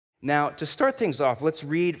Now, to start things off, let's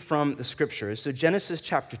read from the scriptures. So Genesis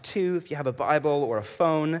chapter 2, if you have a Bible or a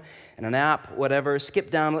phone and an app, whatever,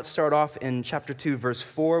 skip down. Let's start off in chapter 2, verse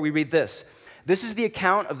 4. We read this. This is the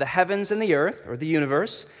account of the heavens and the earth, or the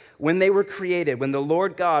universe, when they were created, when the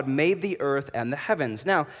Lord God made the earth and the heavens.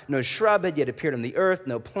 Now, no shrub had yet appeared on the earth,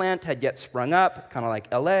 no plant had yet sprung up, kind of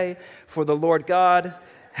like LA, for the Lord God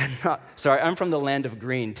had not... Sorry, I'm from the land of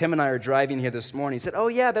green. Tim and I are driving here this morning. He said, oh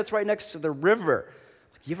yeah, that's right next to the river.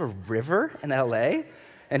 You have a river in LA?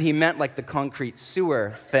 And he meant like the concrete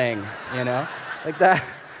sewer thing, you know? Like that.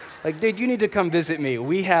 Like, dude, you need to come visit me.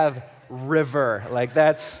 We have river. Like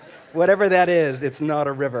that's, whatever that is, it's not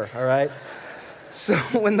a river, all right? So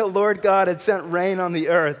when the Lord God had sent rain on the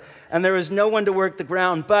earth, and there was no one to work the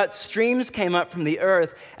ground, but streams came up from the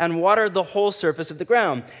earth and watered the whole surface of the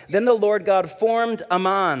ground. Then the Lord God formed a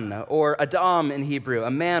man, or Adam in Hebrew,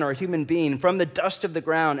 a man or a human being, from the dust of the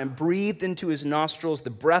ground and breathed into his nostrils the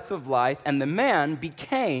breath of life, and the man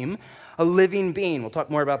became a living being. We'll talk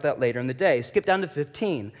more about that later in the day. Skip down to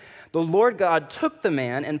 15. The Lord God took the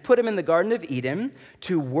man and put him in the Garden of Eden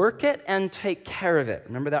to work it and take care of it.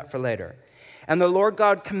 Remember that for later. And the Lord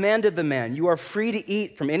God commanded the man, you are free to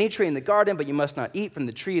eat from any tree in the garden, but you must not eat from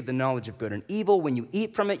the tree of the knowledge of good and evil. When you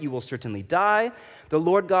eat from it, you will certainly die. The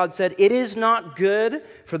Lord God said, it is not good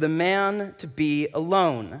for the man to be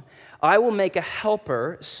alone. I will make a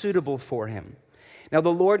helper suitable for him. Now the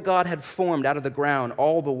Lord God had formed out of the ground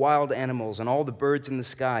all the wild animals and all the birds in the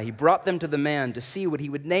sky. He brought them to the man to see what he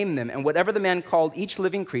would name them. And whatever the man called each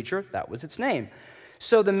living creature, that was its name.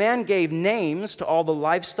 So the man gave names to all the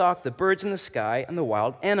livestock, the birds in the sky, and the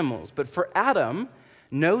wild animals. But for Adam,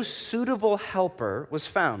 no suitable helper was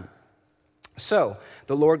found. So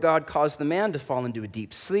the Lord God caused the man to fall into a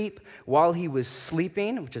deep sleep. While he was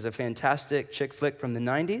sleeping, which is a fantastic chick flick from the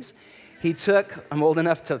 90s, he took, I'm old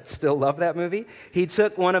enough to still love that movie, he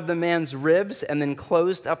took one of the man's ribs and then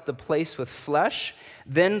closed up the place with flesh.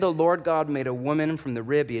 Then the Lord God made a woman from the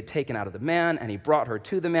rib he had taken out of the man, and he brought her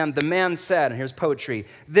to the man. The man said, and here's poetry,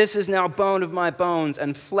 this is now bone of my bones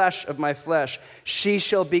and flesh of my flesh. She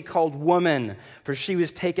shall be called woman, for she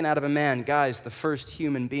was taken out of a man. Guys, the first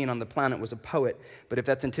human being on the planet was a poet, but if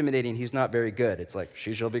that's intimidating, he's not very good. It's like,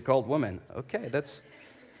 she shall be called woman. Okay, that's...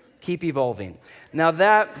 Keep evolving. Now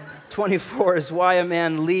that, 24, is why a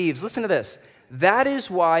man leaves. Listen to this. That is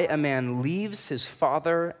why a man leaves his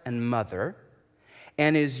father and mother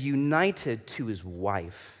and is united to his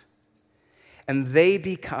wife. And they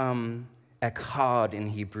become echad in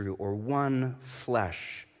Hebrew, or one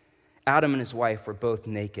flesh. Adam and his wife were both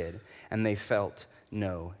naked, and they felt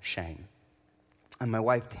no shame. And my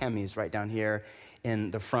wife, Tammy, is right down here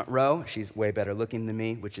in the front row. She's way better looking than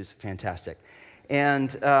me, which is fantastic.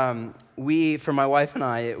 And for my wife and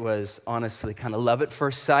I, it was honestly kind of love at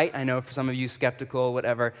first sight. I know for some of you, skeptical,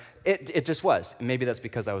 whatever. It just was. Maybe that's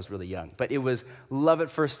because I was really young. But it was love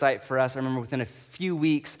at first sight for us. I remember within a few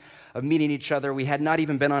weeks of meeting each other, we had not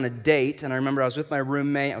even been on a date. And I remember I was with my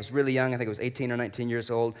roommate. I was really young. I think I was 18 or 19 years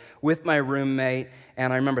old, with my roommate.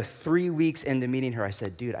 And I remember 3 weeks into meeting her, I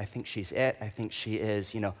said, dude, I think she's it. I think she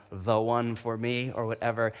is, the one for me or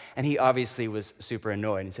whatever. And he obviously was super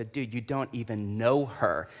annoyed. He said, dude, you don't even know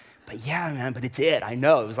her. But yeah, man, but it's it. I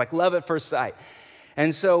know. It was like love at first sight.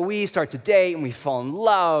 And so we start to date and we fall in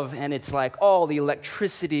love, and it's like all the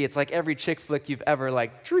electricity. It's like every chick flick you've ever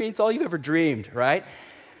dreamed. It's all you've ever dreamed, right?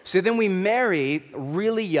 So then we marry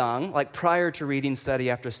really young, like prior to reading study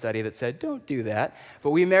after study that said, don't do that. But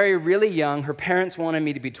we marry really young. Her parents wanted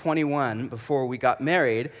me to be 21 before we got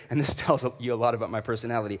married, and this tells you a lot about my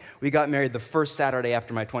personality. We got married the first Saturday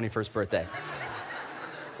after my 21st birthday.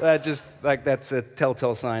 That's a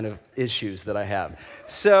telltale sign of issues that I have.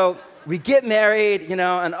 So we get married,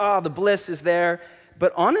 and the bliss is there.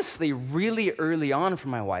 But honestly, really early on for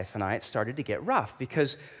my wife and I, it started to get rough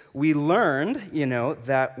because we learned,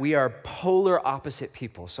 that we are polar opposite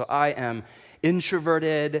people. So I am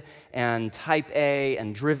introverted and type A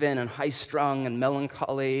and driven and high-strung and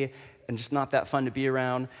melancholy and just not that fun to be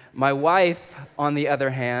around. My wife, on the other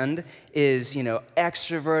hand, is,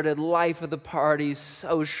 extroverted, life of the party,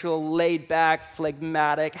 social, laid back,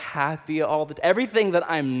 phlegmatic, happy, everything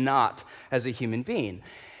that I'm not as a human being.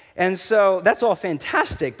 And so that's all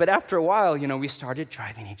fantastic, but after a while, we started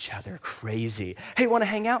driving each other crazy. Hey, want to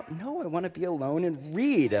hang out? No, I want to be alone and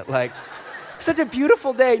read. Such a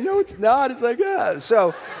beautiful day. No, it's not. It's like, yeah.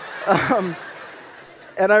 So,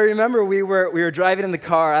 and I remember we were driving in the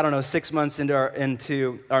car, 6 months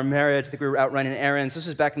into our marriage. I think we were out running errands. This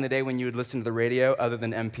was back in the day when you would listen to the radio other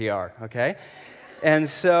than NPR, okay? And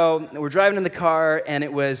so we're driving in the car, and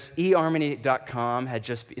it was eharmony.com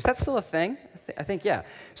is that still a thing? I think, yeah.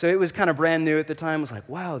 So it was kind of brand new at the time. It was like,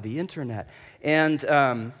 wow, the internet. And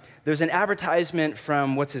there's an advertisement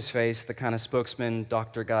from, what's his face, the kind of spokesman,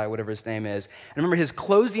 doctor guy, whatever his name is. And I remember his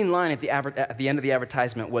closing line at the end of the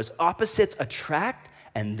advertisement was, opposites attract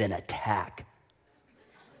and then attack.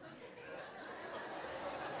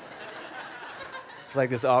 It's like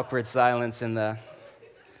this awkward silence in the,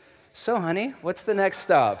 so honey, what's the next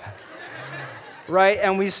stop? Right?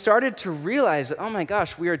 And we started to realize that, oh my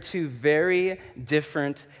gosh, we are two very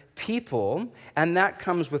different people, and that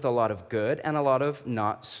comes with a lot of good and a lot of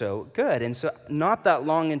not so good. And so not that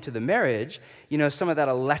long into the marriage, some of that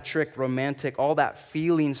electric, romantic, all that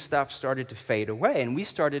feeling stuff started to fade away. And we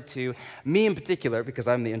started to, me in particular, because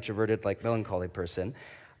I'm the introverted, melancholy person,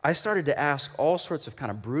 I started to ask all sorts of kind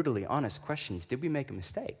of brutally honest questions. Did we make a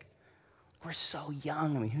mistake? We're so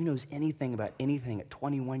young. Who knows anything about anything at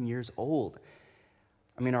 21 years old?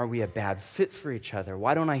 Are we a bad fit for each other?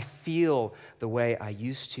 Why don't I feel the way I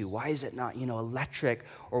used to? Why is it not, electric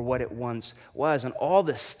or what it once was? And all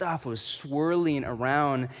this stuff was swirling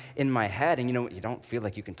around in my head. And, you don't feel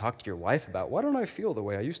like you can talk to your wife about, why don't I feel the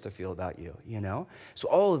way I used to feel about you, So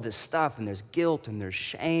all of this stuff, and there's guilt, and there's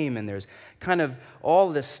shame, and there's kind of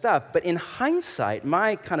all this stuff. But in hindsight,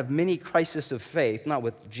 my kind of mini crisis of faith, not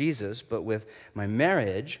with Jesus, but with my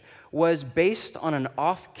marriage, was based on an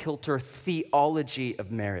off-kilter theology of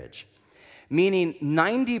marriage, meaning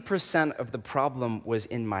 90% of the problem was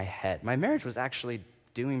in my head. My marriage was actually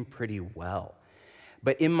doing pretty well.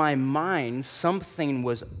 But in my mind, something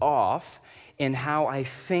was off in how I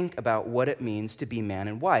think about what it means to be man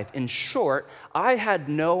and wife. In short, I had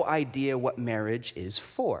no idea what marriage is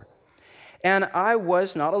for. And I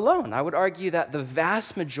was not alone. I would argue that the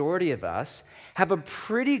vast majority of us have a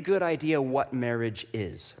pretty good idea what marriage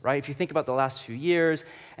is, right? If you think about the last few years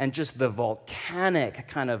and just the volcanic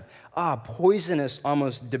kind of poisonous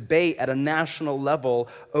almost debate at a national level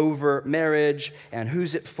over marriage and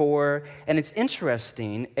who's it for. And it's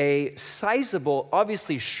interesting, a sizable,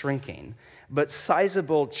 obviously shrinking, but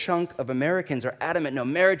sizable chunk of Americans are adamant, no,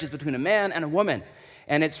 marriage is between a man and a woman.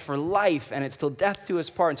 And it's for life, and it's till death do us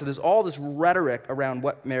part. And so there's all this rhetoric around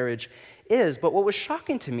what marriage is. But what was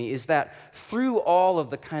shocking to me is that through all of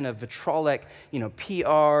the kind of vitriolic,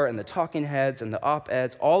 PR and the talking heads and the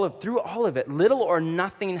op-eds, through all of it, little or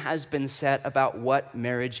nothing has been said about what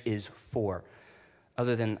marriage is for,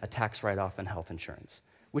 other than a tax write-off and health insurance,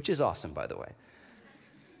 which is awesome, by the way.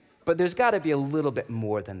 But there's got to be a little bit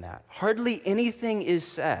more than that. Hardly anything is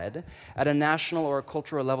said at a national or a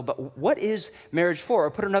cultural level, but what is marriage for?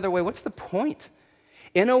 Or put another way, what's the point?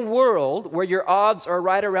 In a world where your odds are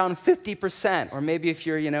right around 50%, or maybe if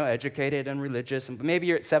you're, educated and religious, and maybe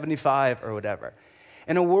you're at 75 or whatever.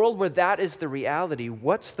 In a world where that is the reality,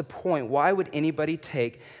 what's the point? Why would anybody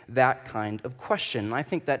take that kind of question? And I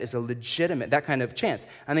think that is that kind of chance.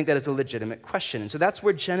 I think that is a legitimate question. And so that's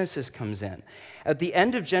where Genesis comes in. At the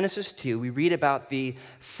end of Genesis 2, we read about the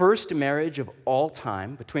first marriage of all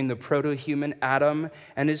time between the proto-human Adam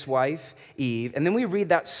and his wife Eve. And then we read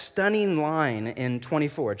that stunning line in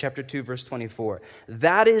chapter 2, verse 24.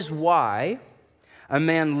 That is why a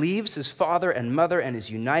man leaves his father and mother and is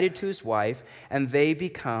united to his wife, and they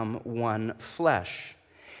become one flesh.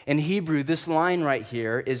 In Hebrew, this line right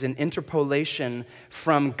here is an interpolation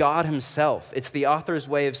from God himself. It's the author's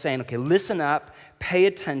way of saying, okay, listen up, pay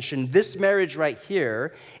attention. This marriage right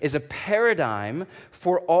here is a paradigm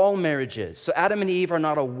for all marriages. So Adam and Eve are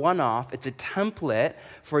not a one-off. It's a template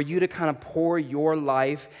for you to kind of pour your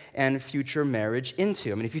life and future marriage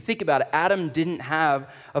into. If you think about it, Adam didn't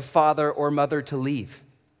have a father or mother to leave.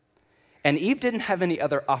 And Eve didn't have any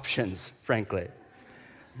other options, frankly.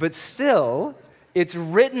 But still, it's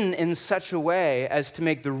written in such a way as to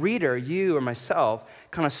make the reader, you or myself,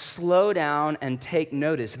 kind of slow down and take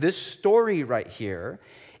notice. This story right here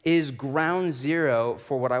is ground zero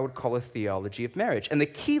for what I would call a theology of marriage. And the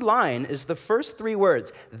key line is the first three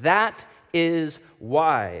words, that is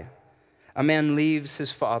why a man leaves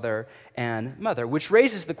his father and mother, which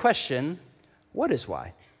raises the question, what is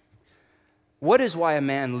why? What is why a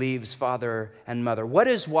man leaves father and mother? What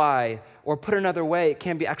is why, or put another way, it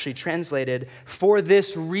can be actually translated, for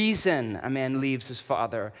this reason a man leaves his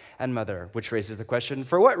father and mother, which raises the question,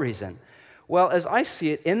 for what reason? Well, as I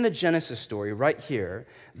see it in the Genesis story right here,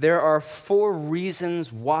 there are 4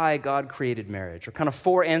 reasons why God created marriage, or kind of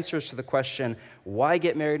 4 answers to the question, why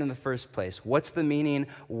get married in the first place? What's the meaning?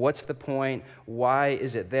 What's the point? Why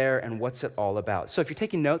is it there? And what's it all about? So if you're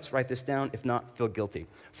taking notes, write this down. If not, feel guilty.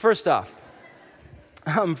 First off,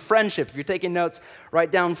 friendship. If you're taking notes,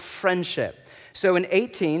 write down friendship. So in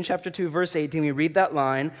chapter 2, verse 18, we read that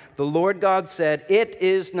line, the Lord God said, "It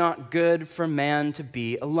is not good for man to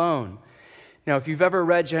be alone." Now, if you've ever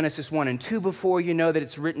read Genesis 1 and 2 before, you know that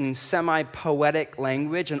it's written in semi-poetic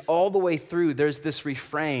language, and all the way through there's this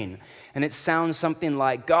refrain, and it sounds something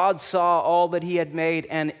like, God saw all that he had made,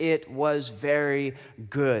 and it was very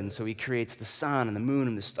good. And so he creates the sun and the moon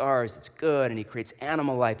and the stars, it's good, and he creates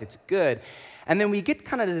animal life, it's good. And then we get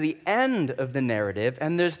kind of to the end of the narrative,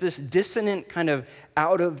 and there's this dissonant kind of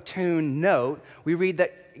out-of-tune note. We read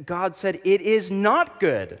that God said, it is not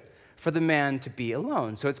good for the man to be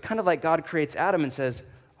alone. So it's kind of like God creates Adam and says,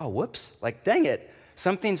 oh, whoops, like, dang it,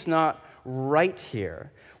 something's not right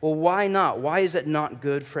here. Well, why not? Why is it not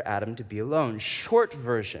good for Adam to be alone? Short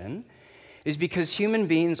version is because human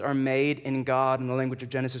beings are made in God, in the language of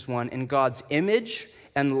Genesis 1, in God's image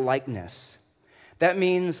and likeness. That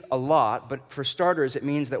means a lot, but for starters, it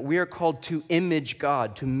means that we are called to image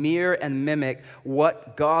God, to mirror and mimic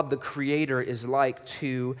what God, the Creator, is like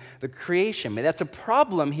to the creation. But that's a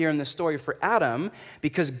problem here in the story for Adam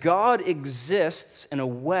because God exists in a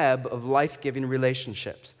web of life-giving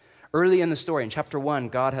relationships. Early in the story, in chapter 1,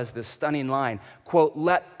 God has this stunning line, quote,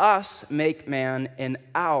 let us make man in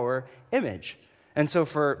our image. And so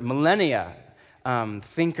for millennia,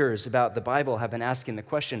 thinkers about the Bible have been asking the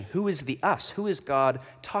question, who is the us? Who is God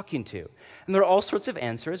talking to? And there are all sorts of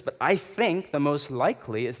answers, but I think the most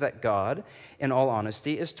likely is that God, in all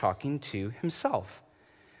honesty, is talking to himself.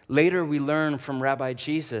 Later, we learn from Rabbi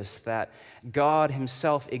Jesus that God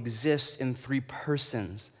himself exists in three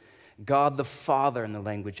persons. God the Father in the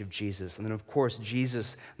language of Jesus, and then of course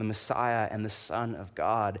Jesus, the Messiah and the Son of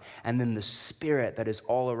God, and then the Spirit that is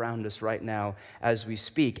all around us right now as we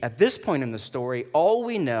speak. At this point in the story, all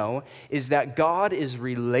we know is that God is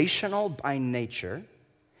relational by nature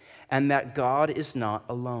and that God is not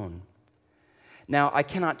alone. Now, I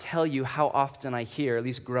cannot tell you how often I hear, at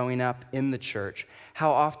least growing up in the church, how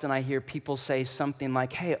often I hear people say something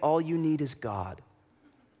like, hey, all you need is God.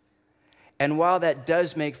 And while that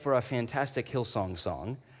does make for a fantastic Hillsong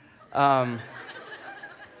song,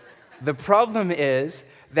 the problem is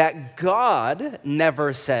that God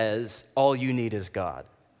never says, all you need is God.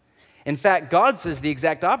 In fact, God says the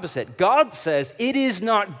exact opposite. God says, it is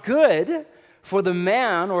not good for the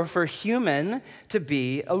man or for human to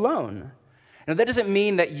be alone. Now, that doesn't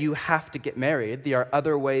mean that you have to get married. There are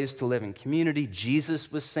other ways to live in community.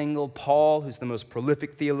 Jesus was single. Paul, who's the most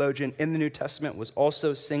prolific theologian in the New Testament, was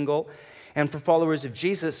also single. And for followers of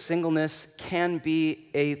Jesus, singleness can be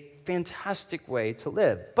a fantastic way to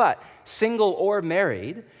live. But single or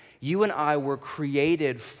married, you and I were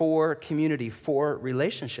created for community, for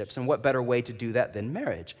relationships. And what better way to do that than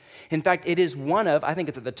marriage? In fact, it is I think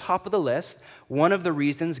it's at the top of the list, one of the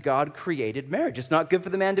reasons God created marriage. It's not good for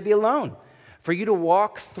the man to be alone. For you to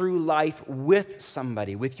walk through life with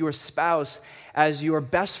somebody, with your spouse, as your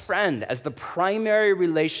best friend, as the primary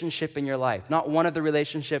relationship in your life. Not one of the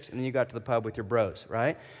relationships, and then you got to the pub with your bros,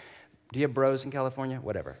 right? Do you have bros in California?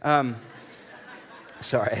 Whatever.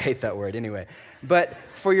 Sorry, I hate that word anyway. But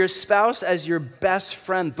for your spouse as your best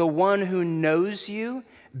friend, the one who knows you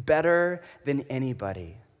better than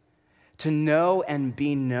anybody. To know and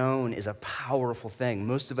be known is a powerful thing.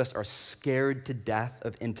 Most of us are scared to death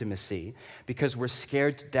of intimacy because we're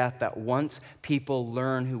scared to death that once people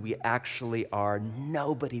learn who we actually are,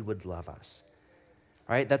 nobody would love us.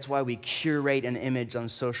 Right? That's why we curate an image on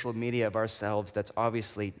social media of ourselves that's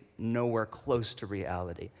obviously nowhere close to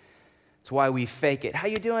reality. It's why we fake it. How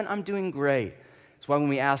you doing? I'm doing great. It's why when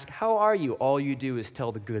we ask, how are you? All you do is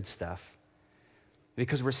tell the good stuff.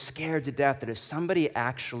 Because we're scared to death that if somebody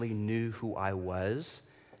actually knew who I was,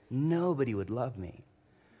 nobody would love me.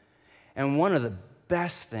 And one of the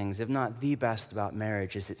best things, if not the best about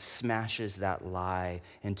marriage, is it smashes that lie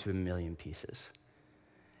into a million pieces.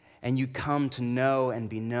 And you come to know and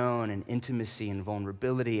be known in intimacy and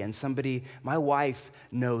vulnerability. And my wife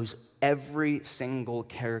knows every single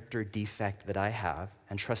character defect that I have.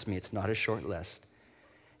 And trust me, it's not a short list.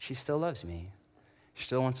 She still loves me. She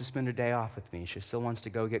still wants to spend her day off with me. She still wants to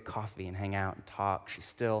go get coffee and hang out and talk. She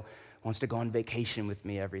still wants to go on vacation with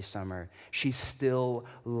me every summer. She still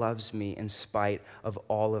loves me in spite of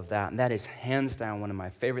all of that. And that is hands down one of my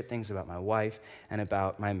favorite things about my wife and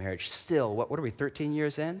about my marriage. Still, what are we, 13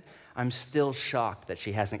 years in? I'm still shocked that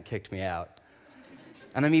she hasn't kicked me out.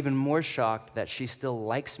 And I'm even more shocked that she still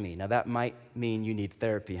likes me. Now, that might mean you need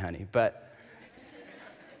therapy, honey, but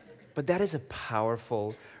that is a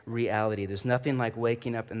powerful reality. There's nothing like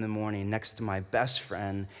waking up in the morning next to my best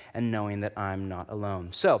friend and knowing that I'm not alone.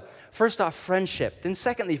 So, first off, friendship. Then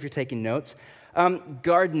secondly, if you're taking notes,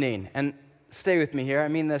 gardening. And stay with me here. I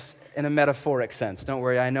mean this in a metaphoric sense. Don't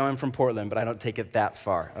worry, I know I'm from Portland, but I don't take it that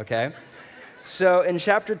far, okay? So in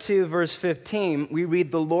chapter 2, verse 15, we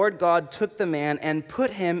read, the Lord God took the man and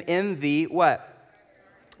put him in the what?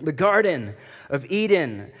 The Garden of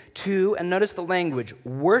Eden to, and notice the language,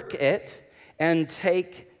 work it and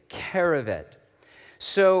take care of it.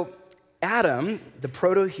 So Adam, the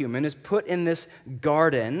proto-human, is put in this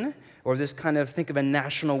garden, or this kind of, think of a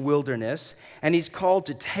national wilderness, and he's called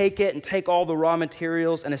to take it and take all the raw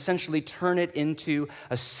materials and essentially turn it into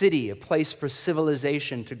a city, a place for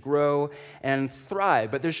civilization to grow and thrive.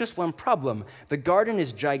 But there's just one problem. The garden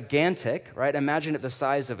is gigantic, right? Imagine it the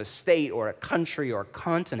size of a state or a country or a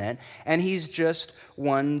continent, and he's just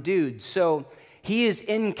one dude. So he is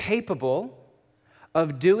incapable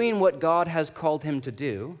of doing what God has called him to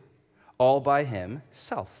do all by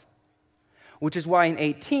himself. Which is why in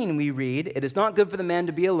 18 we read, it is not good for the man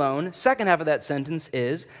to be alone. Second half of that sentence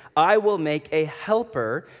is, I will make a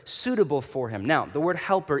helper suitable for him. Now, the word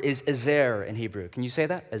helper is ezer in Hebrew. Can you say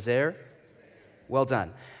that? Ezer? Well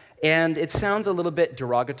done. And it sounds a little bit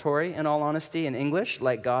derogatory, in all honesty, in English,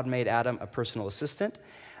 like God made Adam a personal assistant.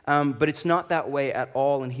 But it's not that way at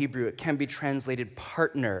all in Hebrew. It can be translated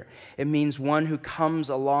partner. It means one who comes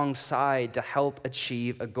alongside to help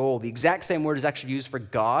achieve a goal. The exact same word is actually used for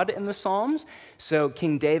God in the Psalms. So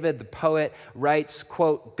King David, the poet, writes,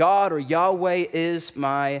 quote, God or Yahweh is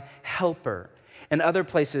my helper. In other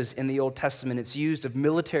places in the Old Testament, it's used of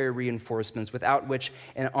military reinforcements without which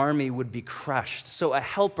an army would be crushed. So a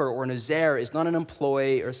helper or an ezer is not an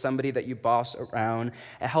employee or somebody that you boss around.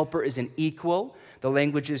 A helper is an equal. The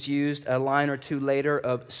language is used a line or two later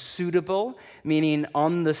of suitable, meaning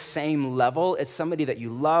on the same level. It's somebody that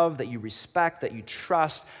you love, that you respect, that you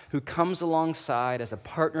trust, who comes alongside as a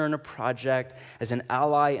partner in a project, as an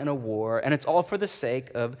ally in a war, and it's all for the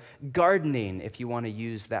sake of gardening, if you want to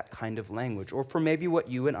use that kind of language, or for maybe what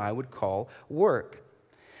you and I would call work.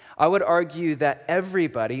 I would argue that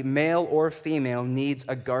everybody, male or female, needs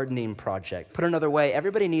a gardening project. Put another way,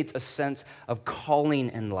 everybody needs a sense of calling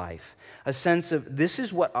in life, a sense of this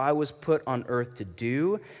is what I was put on earth to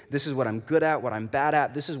do, this is what I'm good at, what I'm bad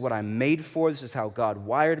at, this is what I'm made for, this is how God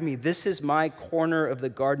wired me, this is my corner of the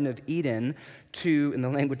Garden of Eden to, in the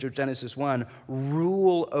language of Genesis 1,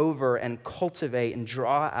 rule over and cultivate and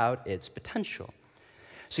draw out its potential.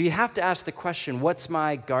 So you have to ask the question, what's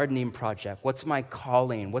my gardening project? What's my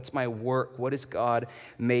calling? What's my work? What has God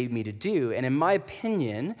made me to do? And in my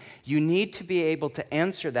opinion, you need to be able to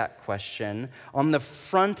answer that question on the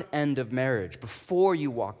front end of marriage, before you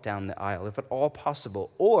walk down the aisle, if at all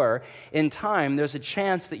possible. Or in time, there's a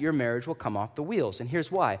chance that your marriage will come off the wheels. And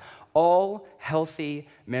here's why. All healthy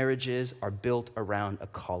marriages are built around a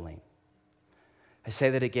calling. I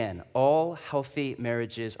say that again. All healthy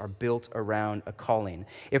marriages are built around a calling.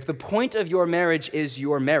 If the point of your marriage is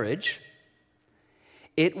your marriage,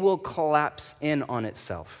 it will collapse in on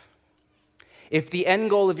itself. If the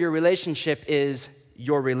end goal of your relationship is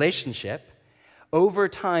your relationship, over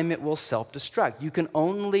time it will self-destruct. You can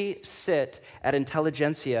only sit at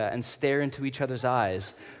intelligentsia and stare into each other's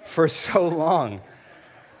eyes for so long.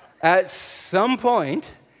 At some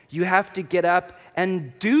point, you have to get up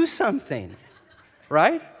and do something.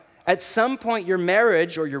 Right? At some point, your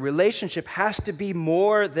marriage or your relationship has to be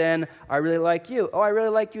more than, I really like you. Oh, I really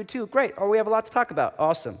like you too. Great. Oh, we have a lot to talk about.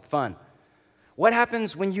 Awesome. Fun. What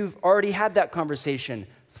happens when you've already had that conversation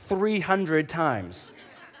 300 times?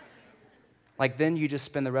 Like then you just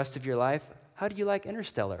spend the rest of your life, how do you like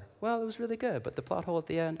Interstellar? Well, it was really good, but the plot hole at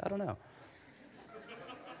the end, I don't know.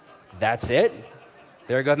 That's it.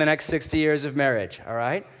 There go the next 60 years of marriage, all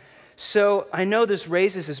right? So I know this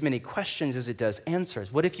raises as many questions as it does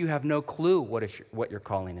answers. What if you have no clue what your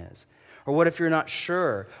calling is? Or what if you're not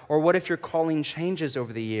sure? Or what if your calling changes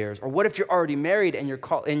over the years? Or what if you're already married and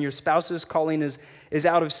your spouse's calling is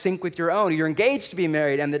out of sync with your own? Or you're engaged to be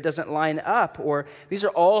married and that doesn't line up? Or these are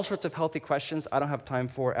all sorts of healthy questions I don't have time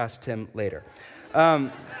for. Ask Tim later.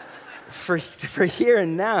 For here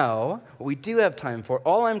and now, what we do have time for,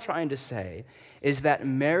 all I'm trying to say is that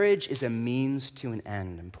marriage is a means to an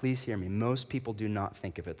end. And please hear me, most people do not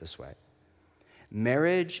think of it this way.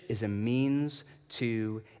 Marriage is a means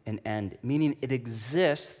to an end, meaning it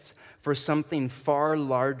exists for something far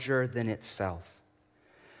larger than itself.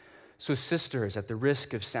 So sisters, at the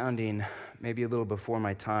risk of sounding maybe a little before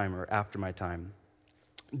my time or after my time,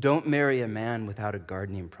 don't marry a man without a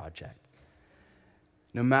gardening project.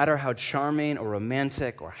 No matter how charming or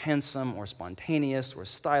romantic or handsome or spontaneous or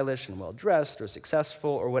stylish and well-dressed or successful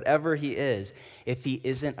or whatever he is, if he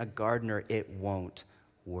isn't a gardener, it won't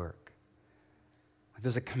work.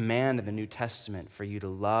 There's a command in the New Testament for you to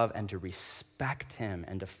love and to respect him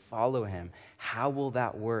and to follow him. How will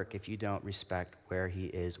that work if you don't respect where he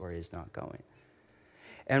is or is not going?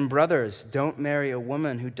 And brothers, don't marry a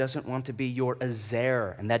woman who doesn't want to be your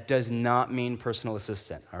azer. And that does not mean personal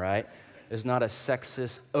assistant, all right? There's not a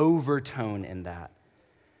sexist overtone in that.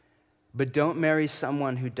 But don't marry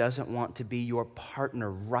someone who doesn't want to be your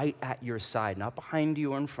partner right at your side, not behind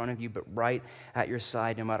you or in front of you, but right at your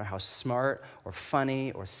side, no matter how smart or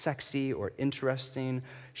funny or sexy or interesting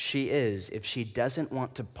she is. If she doesn't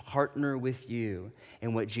want to partner with you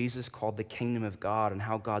in what Jesus called the kingdom of God and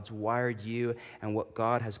how God's wired you and what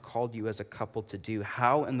God has called you as a couple to do,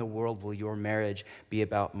 how in the world will your marriage be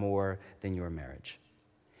about more than your marriage?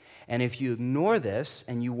 And if you ignore this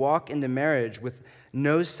and you walk into marriage with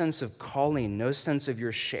no sense of calling, no sense of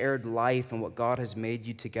your shared life and what God has made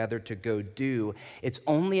you together to go do, it's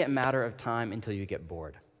only a matter of time until you get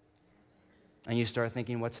bored. And you start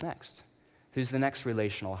thinking, what's next? Who's the next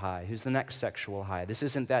relational high? Who's the next sexual high? This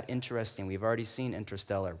isn't that interesting. We've already seen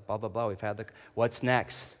Interstellar, blah, blah, blah. We've had what's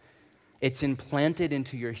next? It's implanted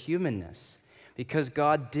into your humanness. Because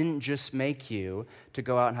God didn't just make you to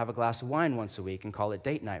go out and have a glass of wine once a week and call it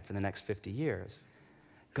date night for the next 50 years.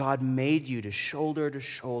 God made you to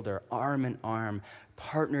shoulder, arm in arm,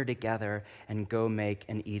 partner together, and go make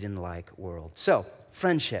an Eden-like world. So,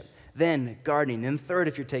 friendship, then gardening, then third,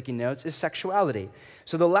 if you're taking notes, is sexuality.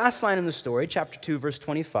 So the last line in the story, chapter 2, verse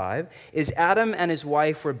 25, is Adam and his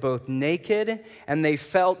wife were both naked, and they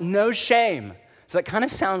felt no shame. So that kind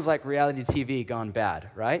of sounds like reality TV gone bad,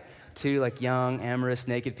 right? Two like young, amorous,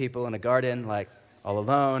 naked people in a garden, like all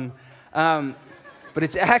alone. But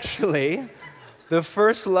it's actually the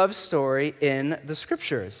first love story in the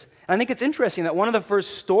scriptures. And I think it's interesting that one of the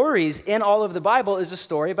first stories in all of the Bible is a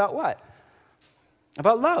story about what?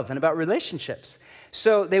 About love and about relationships.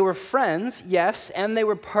 So they were friends, yes, and they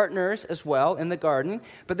were partners as well in the garden,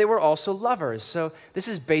 but they were also lovers. So this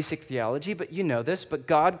is basic theology, but you know this, but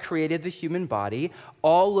God created the human body,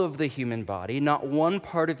 all of the human body. Not one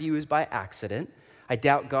part of you is by accident. I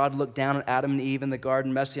doubt God looked down at Adam and Eve in the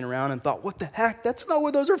garden messing around and thought, what the heck? That's not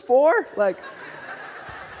what those are for? Like,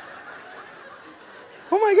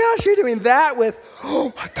 oh my gosh, you're doing that with,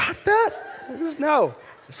 oh my God, that? No.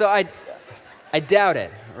 So I doubt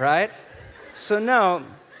it, right? So no,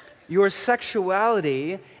 your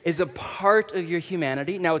sexuality is a part of your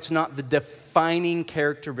humanity. Now, it's not the defining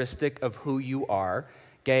characteristic of who you are,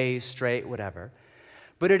 gay, straight, whatever.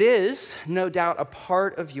 But it is, no doubt, a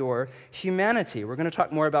part of your humanity. We're going to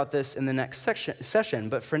talk more about this in the next session,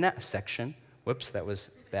 but for now, whoops, that was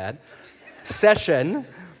bad. Session,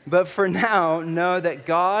 but for now, know that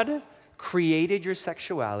God created your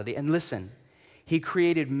sexuality, and listen, He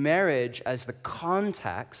created marriage as the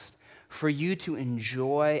context for you to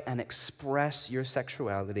enjoy and express your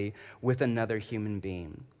sexuality with another human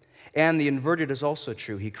being. And the inverted is also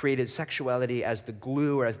true. He created sexuality as the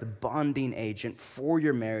glue or as the bonding agent for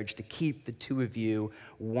your marriage to keep the two of you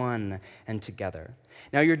one and together.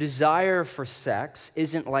 Now, your desire for sex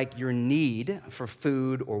isn't like your need for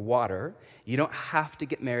food or water. You don't have to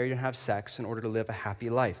get married and have sex in order to live a happy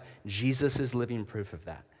life. Jesus is living proof of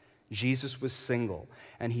that. Jesus was single,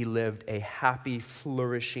 and he lived a happy,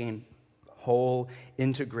 flourishing, whole,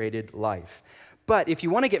 integrated life. But if you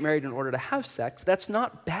want to get married in order to have sex, that's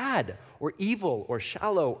not bad or evil or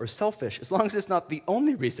shallow or selfish, as long as it's not the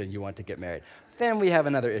only reason you want to get married. Then we have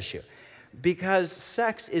another issue. Because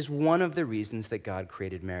sex is one of the reasons that God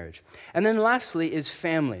created marriage. And then lastly is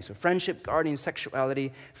family. So friendship, gardening,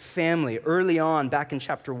 sexuality, family. Early on, back in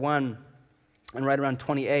chapter 1 and right around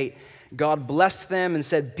 28, God blessed them and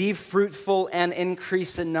said, be fruitful and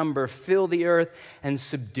increase in number, fill the earth and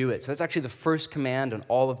subdue it. So that's actually the first command in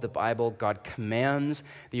all of the Bible. God commands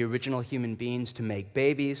the original human beings to make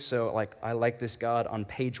babies. So I like this God on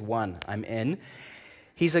page 1, I'm in.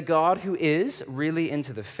 He's a God who is really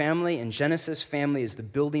into the family. In Genesis, family is the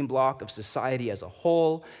building block of society as a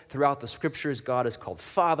whole. Throughout the scriptures, God is called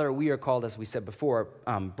Father. We are called, as we said before,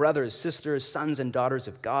 brothers, sisters, sons, and daughters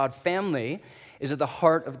of God. Family is at the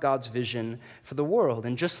heart of God's vision for the world.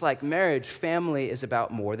 And just like marriage, family is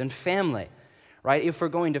about more than family. Right? If we're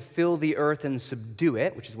going to fill the earth and subdue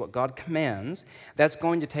it, which is what God commands, that's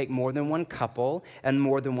going to take more than one couple and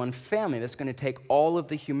more than one family. That's going to take all of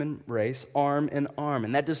the human race arm in arm.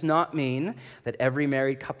 And that does not mean that every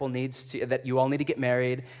married couple that you all need to get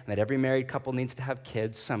married, and that every married couple needs to have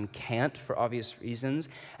kids. Some can't for obvious reasons.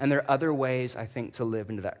 And there are other ways, I think, to live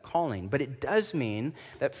into that calling. But it does mean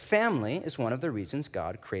that family is one of the reasons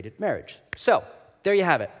God created marriage. So, there you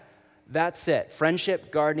have it. That's it.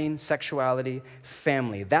 Friendship, gardening, sexuality,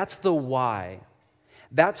 family. That's the why.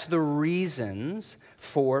 That's the reasons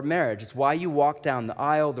for marriage. It's why you walk down the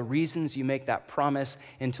aisle, the reasons you make that promise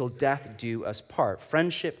until death do us part.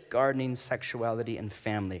 Friendship, gardening, sexuality, and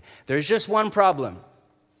family. There's just one problem.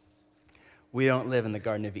 We don't live in the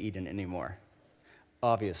Garden of Eden anymore,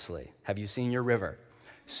 obviously. Have you seen your river?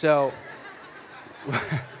 So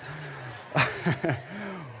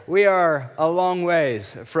we are a long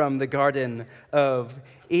ways from the Garden of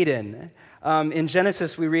Eden. In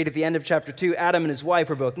Genesis, we read at the end of chapter 2, Adam and his wife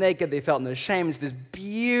were both naked. They felt no shame. It's this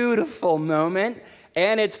beautiful moment,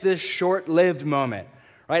 and it's this short-lived moment,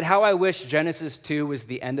 right? How I wish Genesis 2 was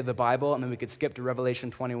the end of the Bible, and then we could skip to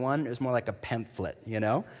Revelation 21. It was more like a pamphlet, you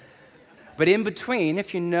know? But in between,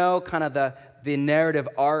 if you know kind of the narrative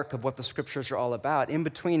arc of what the scriptures are all about, in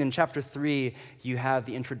between, in chapter 3, you have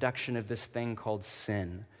the introduction of this thing called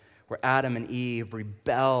sin, where Adam and Eve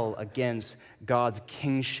rebel against God's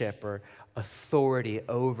kingship or authority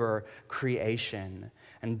over creation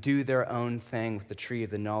and do their own thing with the tree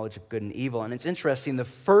of the knowledge of good and evil. And it's interesting, the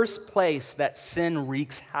first place that sin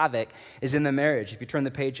wreaks havoc is in the marriage. If you turn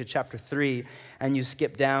the page to chapter 3 and you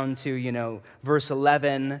skip down to, verse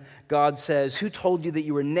 11, God says, "Who told you that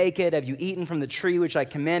you were naked? Have you eaten from the tree which I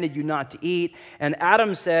commanded you not to eat?" And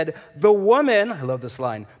Adam said, "The woman," I love this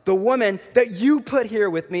line, "the woman that you put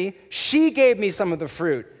here with me, she gave me some of the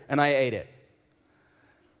fruit and I ate it."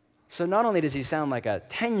 So not only does he sound like a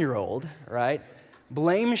 10-year-old, right?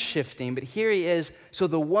 Blame shifting, but here he is. So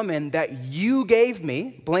the woman that you gave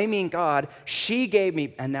me, blaming God, she gave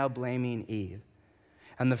me, and now blaming Eve.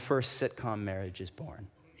 And the first sitcom marriage is born.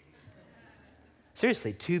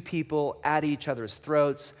 Seriously, two people at each other's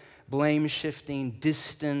throats, blame shifting,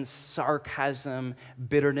 distance, sarcasm,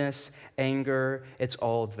 bitterness, anger, it's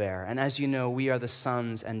all there. And as you know, we are the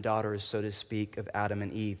sons and daughters, so to speak, of Adam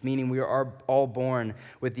and Eve, meaning we are all born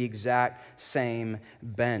with the exact same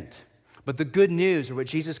bent. But the good news, or what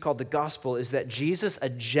Jesus called the gospel, is that Jesus'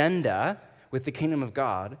 agenda with the kingdom of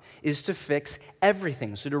God is to fix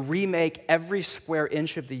everything. So to remake every square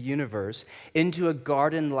inch of the universe into a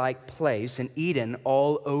garden-like place, in Eden,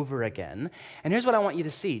 all over again. And here's what I want you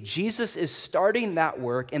to see. Jesus is starting that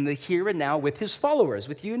work in the here and now with his followers,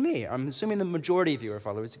 with you and me. I'm assuming the majority of you are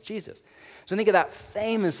followers of Jesus. So think of that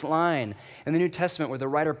famous line in the New Testament where the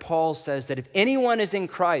writer Paul says that if anyone is in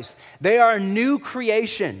Christ, they are a new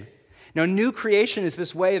creation. Now, new creation is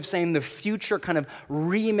this way of saying the future kind of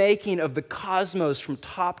remaking of the cosmos from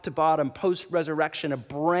top to bottom, post-resurrection, a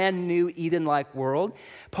brand new Eden-like world.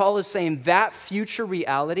 Paul is saying that future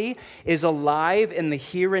reality is alive in the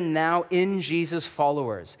here and now in Jesus'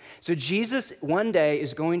 followers. So Jesus one day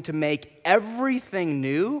is going to make everything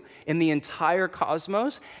new in the entire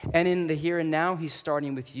cosmos, and in the here and now, he's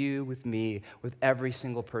starting with you, with me, with every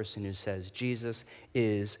single person who says Jesus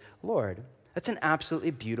is Lord. That's an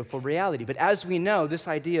absolutely beautiful reality. But as we know, this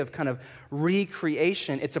idea of kind of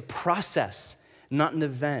recreation, it's a process, not an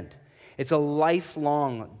event. It's a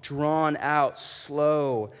lifelong, drawn out,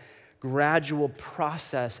 slow, gradual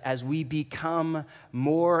process as we become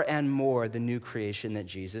more and more the new creation that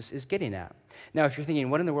Jesus is getting at. Now, if you're thinking,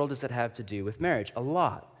 what in the world does that have to do with marriage? A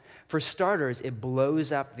lot. For starters, it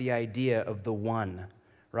blows up the idea of the one,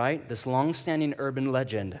 right? This long-standing urban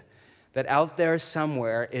legend that out there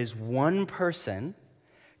somewhere is one person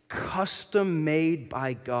custom made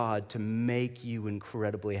by God to make you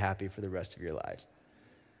incredibly happy for the rest of your lives.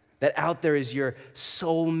 That out there is your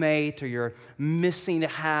soulmate or your missing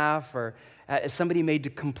half or somebody made to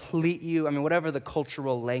complete you. I mean, whatever the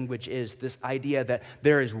cultural language is, this idea that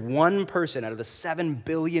there is one person out of the 7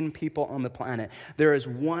 billion people on the planet, there is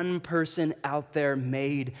one person out there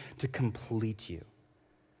made to complete you.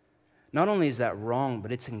 Not only is that wrong,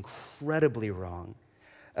 but it's incredibly wrong.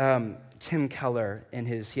 Tim Keller,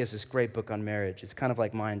 he has this great book on marriage. It's kind of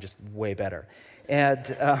like mine, just way better.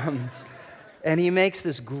 And he makes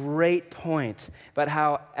this great point about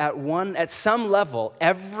how at some level,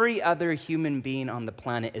 every other human being on the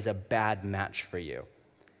planet is a bad match for you.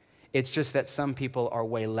 It's just that some people are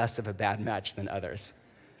way less of a bad match than others.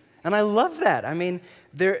 And I love that. I mean,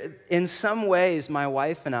 in some ways, my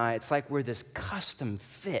wife and I, it's like we're this custom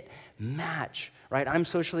fit match, right? I'm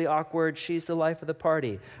socially awkward, she's the life of the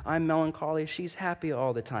party. I'm melancholy, she's happy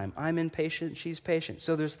all the time. I'm impatient, she's patient.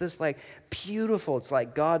 So there's this like beautiful, it's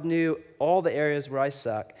like God knew all the areas where I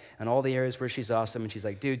suck and all the areas where she's awesome. And she's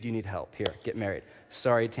like, dude, you need help. Here, get married.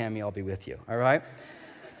 Sorry, Tammy, I'll be with you, all right?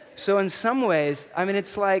 So in some ways, I mean,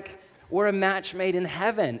 it's like we're a match made in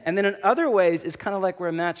heaven. And then in other ways, it's kind of like we're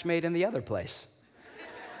a match made in the other place.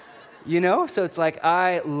 You know? So it's like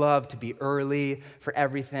I love to be early for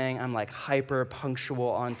everything. I'm like hyper punctual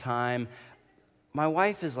on time. My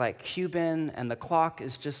wife is like Cuban, and the clock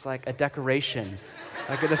is just like a decoration.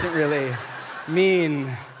 Like it doesn't really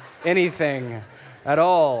mean anything at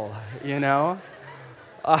all, you know?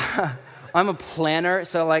 I'm a planner,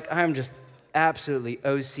 so like I'm just absolutely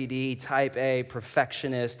OCD, type A,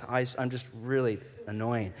 perfectionist. I'm just really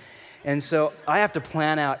annoying. And so I have to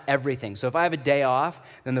plan out everything. So if I have a day off,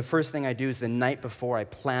 then the first thing I do is the night before I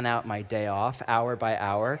plan out my day off, hour by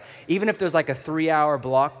hour. Even if there's like a 3-hour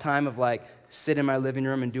block time of like sit in my living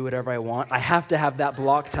room and do whatever I want, I have to have that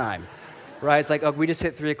block time, right? It's like, oh, we just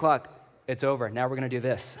hit 3 o'clock. It's over. Now we're going to do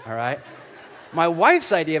this, all right? My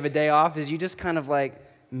wife's idea of a day off is you just kind of like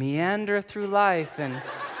meander through life and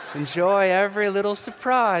enjoy every little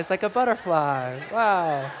surprise like a butterfly.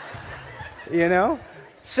 Wow. You know?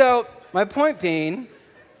 So my point being,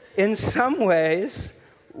 in some ways,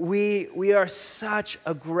 we are such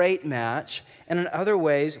a great match, and in other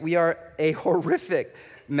ways, we are a horrific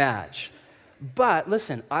match. But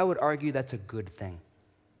listen, I would argue that's a good thing.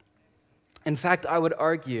 In fact, I would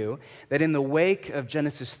argue that in the wake of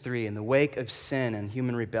Genesis 3, in the wake of sin and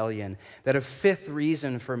human rebellion, that a fifth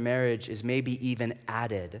reason for marriage is maybe even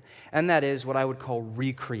added, and that is what I would call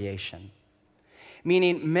recreation.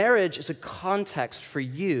 Meaning, marriage is a context for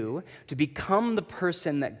you to become the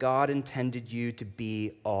person that God intended you to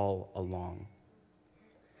be all along.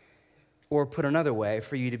 Or put another way,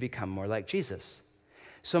 for you to become more like Jesus.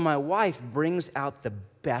 So my wife brings out the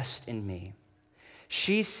best in me.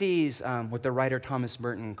 She sees what the writer Thomas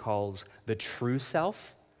Merton calls the true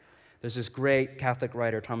self. There's this great Catholic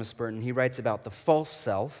writer, Thomas Merton. He writes about the false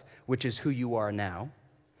self, which is who you are now,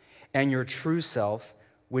 and your true self,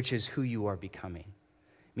 which is who you are becoming,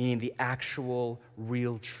 meaning the actual,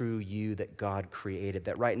 real, true you that God created,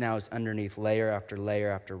 that right now is underneath layer after layer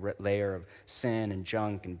after layer of sin and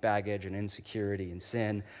junk and baggage and insecurity and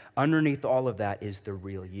sin. Underneath all of that is the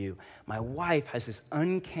real you. My wife has this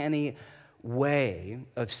uncanny way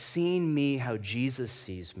of seeing me how Jesus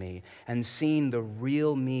sees me and seeing the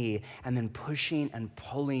real me and then pushing and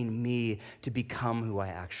pulling me to become who I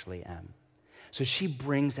actually am. So she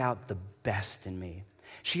brings out the best in me.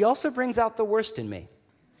 She also brings out the worst in me.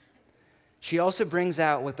 She also brings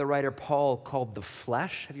out what the writer Paul called the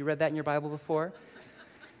flesh. Have you read that in your Bible before?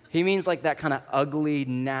 He means like that kind of ugly,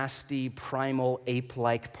 nasty, primal,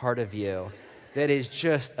 ape-like part of you that is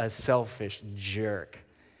just a selfish jerk.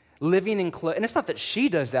 Living in close, and it's not that she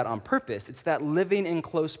does that on purpose, it's that living in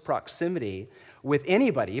close proximity with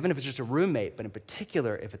anybody, even if it's just a roommate, but in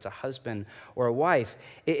particular, if it's a husband or a wife,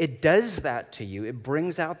 it does that to you. It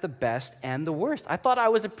brings out the best and the worst. I thought I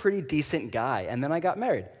was a pretty decent guy, and then I got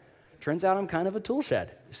married. Turns out I'm kind of a tool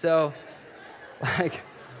shed. So,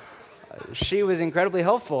 she was incredibly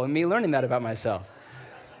helpful in me learning that about myself.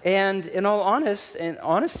 And in all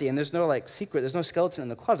honesty, and there's no secret, there's no skeleton in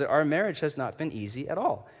the closet, our marriage has not been easy at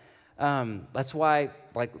all. That's why,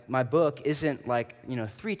 my book isn't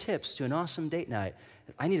 3 tips to an awesome date night.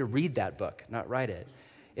 I need to read that book, not write it.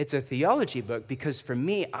 It's a theology book because for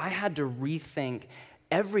me, I had to rethink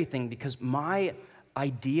everything because my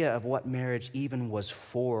idea of what marriage even was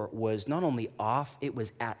for was not only off, it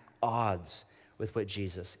was at odds with what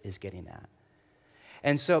Jesus is getting at.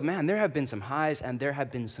 And so, man, there have been some highs and there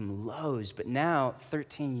have been some lows, but now,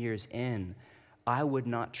 13 years in, I would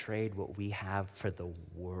not trade what we have for the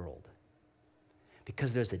world.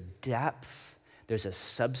 Because there's a depth, there's a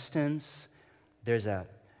substance,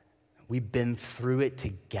 we've been through it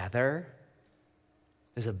together.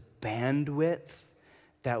 There's a bandwidth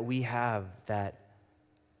that we have that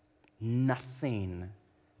nothing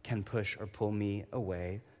can push or pull me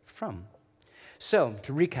away from. So,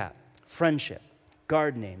 to recap, friendship,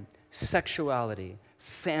 gardening, sexuality,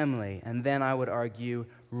 family, and then I would argue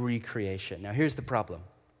recreation. Now, here's the problem.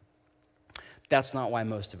 That's not why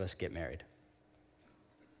most of us get married.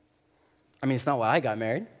 It's not why I got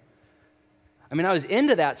married. I was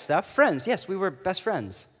into that stuff. Friends, yes, we were best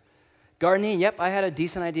friends. Gardening, yep, I had a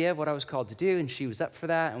decent idea of what I was called to do, and she was up for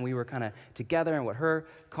that, and we were kind of together and what her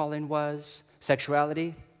calling was.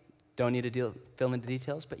 Sexuality, don't need to fill into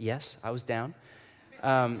details, but yes, I was down.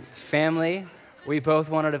 Family, we both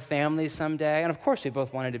wanted a family someday, and of course we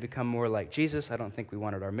both wanted to become more like Jesus. I don't think we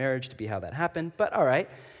wanted our marriage to be how that happened, but all right.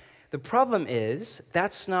 The problem is,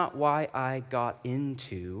 that's not why I got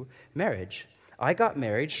into marriage. I got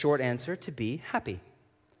married, short answer, to be happy.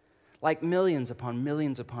 Like millions upon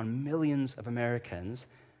millions upon millions of Americans,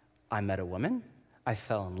 I met a woman, I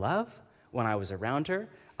fell in love. When I was around her,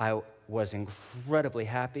 I was incredibly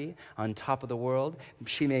happy, on top of the world.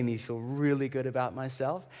 She made me feel really good about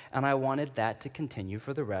myself, and I wanted that to continue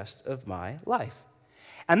for the rest of my life.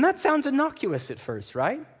 And that sounds innocuous at first,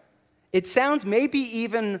 right? It sounds maybe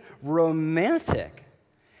even romantic.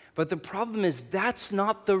 But the problem is that's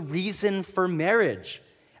not the reason for marriage.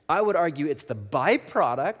 I would argue it's the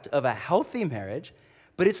byproduct of a healthy marriage,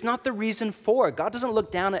 but it's not the reason for it. God doesn't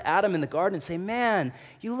look down at Adam in the garden and say, man,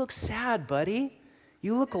 you look sad, buddy.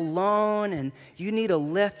 You look alone and you need a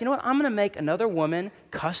lift. You know what? I'm going to make another woman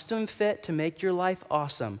custom fit to make your life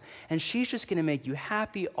awesome. And she's just going to make you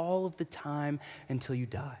happy all of the time until you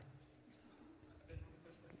die.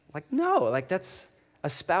 Like, no, like a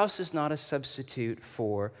spouse is not a substitute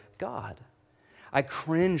for God. I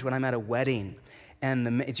cringe when I'm at a wedding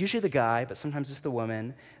and it's usually the guy, but sometimes it's the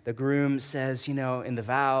woman. The groom says, in the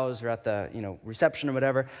vows or at the, reception or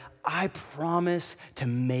whatever, I promise to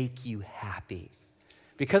make you happy.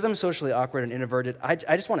 Because I'm socially awkward and introverted, I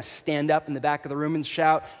just want to stand up in the back of the room and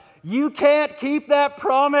shout, you can't keep that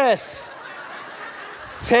promise.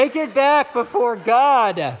 Take it back before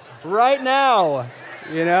God right now,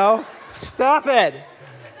 Stop it.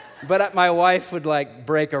 But my wife would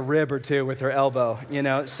break a rib or two with her elbow,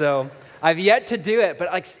 so I've yet to do it,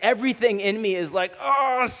 but everything in me is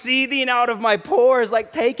seething out of my pores,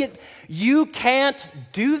 take it. You can't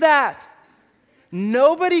do that.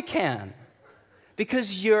 Nobody can.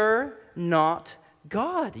 Because you're not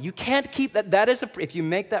God. You can't keep that. If you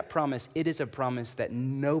make that promise, it is a promise that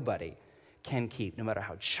nobody can keep, no matter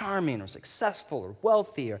how charming or successful or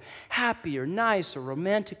wealthy or happy or nice or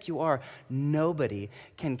romantic you are. Nobody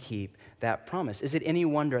can keep that promise. Is it any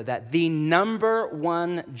wonder that the number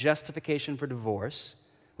one justification for divorce,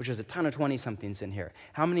 which is a ton of 20-somethings in here,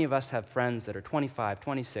 how many of us have friends that are 25,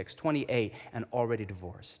 26, 28 and already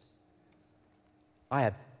divorced? I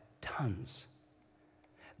have tons.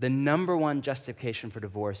 The number one justification for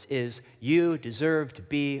divorce is you deserve to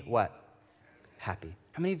be what? Happy.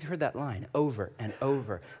 How many of you heard that line over and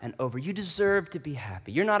over and over? You deserve to be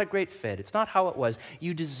happy. You're not a great fit. It's not how it was.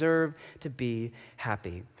 You deserve to be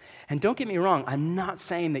happy. And don't get me wrong, I'm not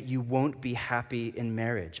saying that you won't be happy in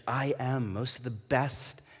marriage. I am. Most of the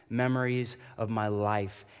best memories of my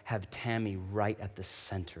life have Tammy right at the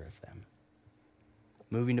center of them.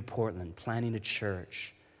 Moving to Portland, planning a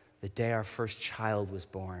church, the day our first child was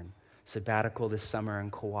born, sabbatical this summer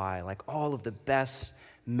in Kauai, all of the best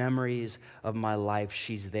memories of my life,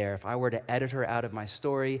 she's there. If I were to edit her out of my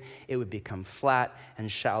story, it would become flat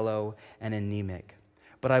and shallow and anemic.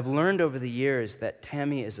 But I've learned over the years that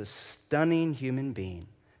Tammy is a stunning human being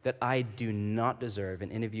that I do not deserve.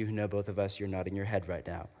 And any of you who know both of us, you're nodding your head right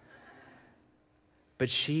now.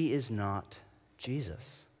 But she is not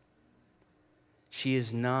Jesus. She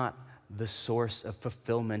is not the source of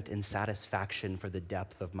fulfillment and satisfaction for the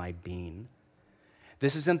depth of my being.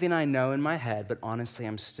 This is something I know in my head, but honestly,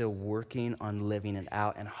 I'm still working on living it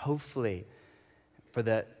out. And hopefully, for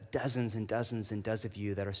the dozens and dozens and dozens of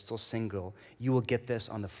you that are still single, you will get this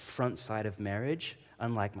on the front side of marriage,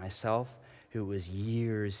 unlike myself, who was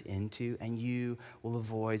years into, and you will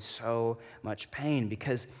avoid so much pain.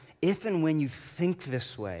 Because if and when you think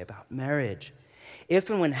this way about marriage, if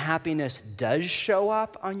and when happiness does show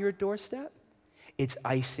up on your doorstep, it's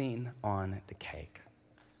icing on the cake.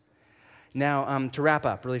 Now, to wrap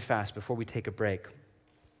up really fast before we take a break,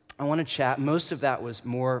 I want to chat. Most of that was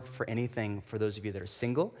more for anything for those of you that are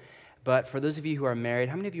single. But for those of you who are married,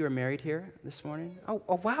 how many of you are married here this morning? Oh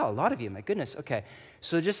wow, a lot of you, my goodness. Okay,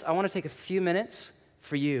 so I want to take a few minutes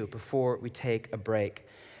for you before we take a break.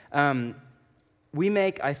 We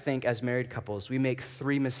make, I think, as married couples, we make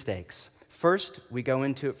 3 mistakes. First, we go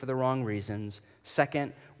into it for the wrong reasons.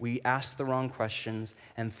 Second, we ask the wrong questions.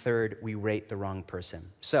 And third, we rate the wrong person.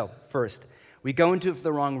 So, first, we go into it for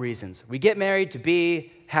the wrong reasons. We get married to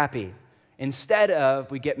be happy. Instead of,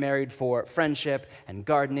 we get married for friendship and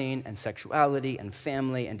gardening and sexuality and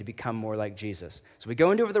family and to become more like Jesus. So we go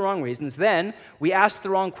into it for the wrong reasons. Then we ask the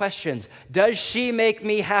wrong questions. Does she make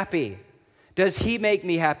me happy? Does he make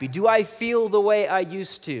me happy? Do I feel the way I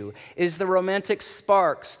used to? Is the romantic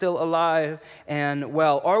spark still alive and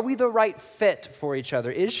well? Are we the right fit for each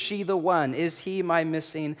other? Is she the one? Is he my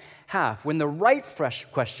missing half? When the right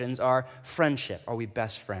questions are friendship. Are we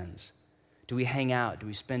best friends? Do we hang out? Do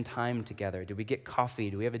we spend time together? Do we get coffee?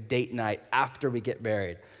 Do we have a date night after we get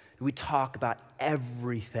married? Do we talk about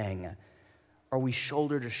everything? Are we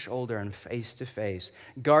shoulder to shoulder and face to face?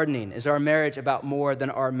 Gardening, is our marriage about more than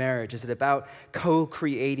our marriage? Is it about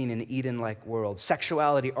co-creating an Eden-like world?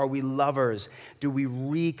 Sexuality, are we lovers? Do we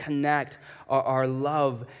reconnect our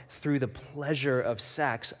love through the pleasure of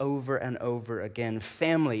sex over and over again?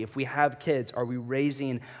 Family, if we have kids, are we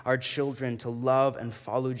raising our children to love and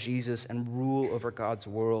follow Jesus and rule over God's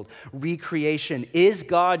world? Recreation, is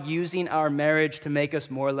God using our marriage to make us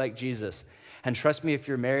more like Jesus? And trust me, if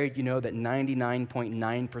you're married, you know that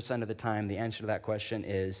 99.9% of the time, the answer to that question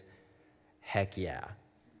is, heck yeah.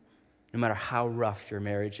 No matter how rough your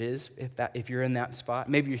marriage is, if you're in that spot,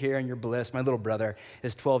 maybe you're here and you're blessed. My little brother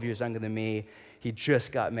is 12 years younger than me. He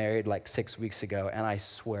just got married like 6 weeks ago, and I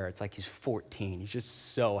swear it's like he's 14. He's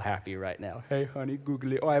just so happy right now. Hey, honey,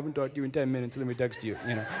 Google it. Oh, I haven't talked to you in 10 minutes. Let me text you,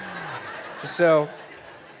 you know. So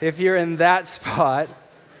if you're in that spot,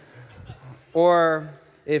 or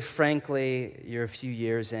if, frankly, you're a few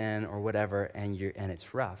years in or whatever, and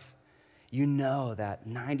it's rough, you know that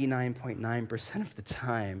 99.9% of the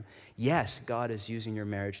time, yes, God is using your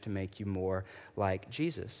marriage to make you more like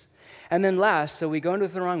Jesus. And then last, so we go into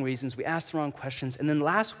the wrong reasons, we ask the wrong questions, and then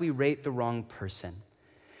last, we rate the wrong person.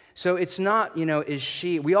 So it's not,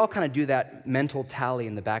 we all kind of do that mental tally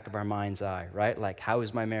in the back of our mind's eye, right? Like, how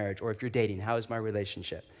is my marriage? Or if you're dating, how is my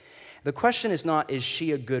relationship? The question is not, is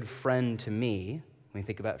she a good friend to me, when we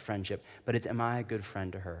think about friendship, but it's, am I a good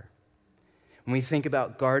friend to her? When we think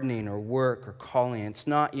about gardening or work or calling, it's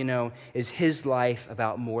not, is his life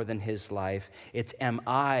about more than his life? It's, am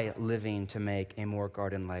I living to make a more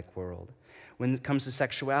garden-like world? When it comes to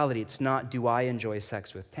sexuality, it's not, do I enjoy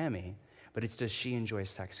sex with Tammy? But it's, does she enjoy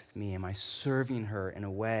sex with me? Am I serving her in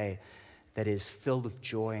a way that is filled with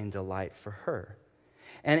joy and delight for her?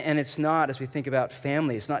 And it's not, as we think about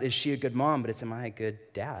family, it's not, is she a good mom? But it's, am I a good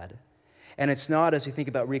dad? And it's not, as we think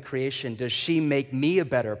about recreation, does she make me a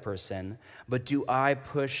better person, but do I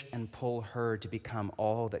push and pull her to become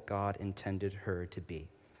all that God intended her to be?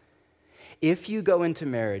 If you go into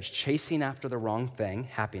marriage chasing after the wrong thing,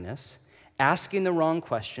 happiness, asking the wrong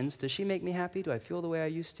questions, does she make me happy? Do I feel the way I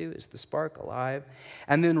used to? Is the spark alive?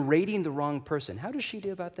 And then rating the wrong person. How does she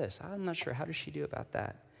do about this? I'm not sure. How does she do about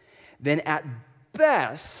that? Then at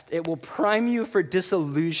best, it will prime you for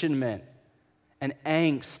disillusionment and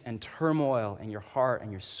angst and turmoil in your heart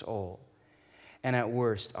and your soul. And at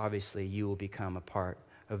worst, obviously, you will become a part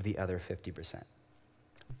of the other 50%.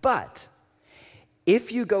 But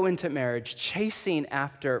if you go into marriage chasing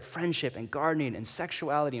after friendship and gardening and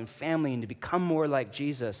sexuality and family and to become more like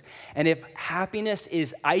Jesus, and if happiness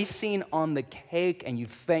is icing on the cake and you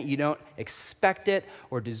think you don't expect it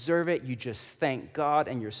or deserve it, you just thank God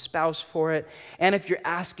and your spouse for it, and if you're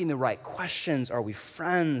asking the right questions, are we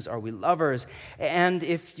friends, are we lovers, and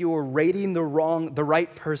if you're rating the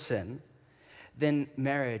right person, then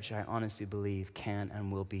marriage, I honestly believe, can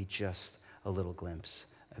and will be just a little glimpse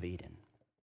of Eden.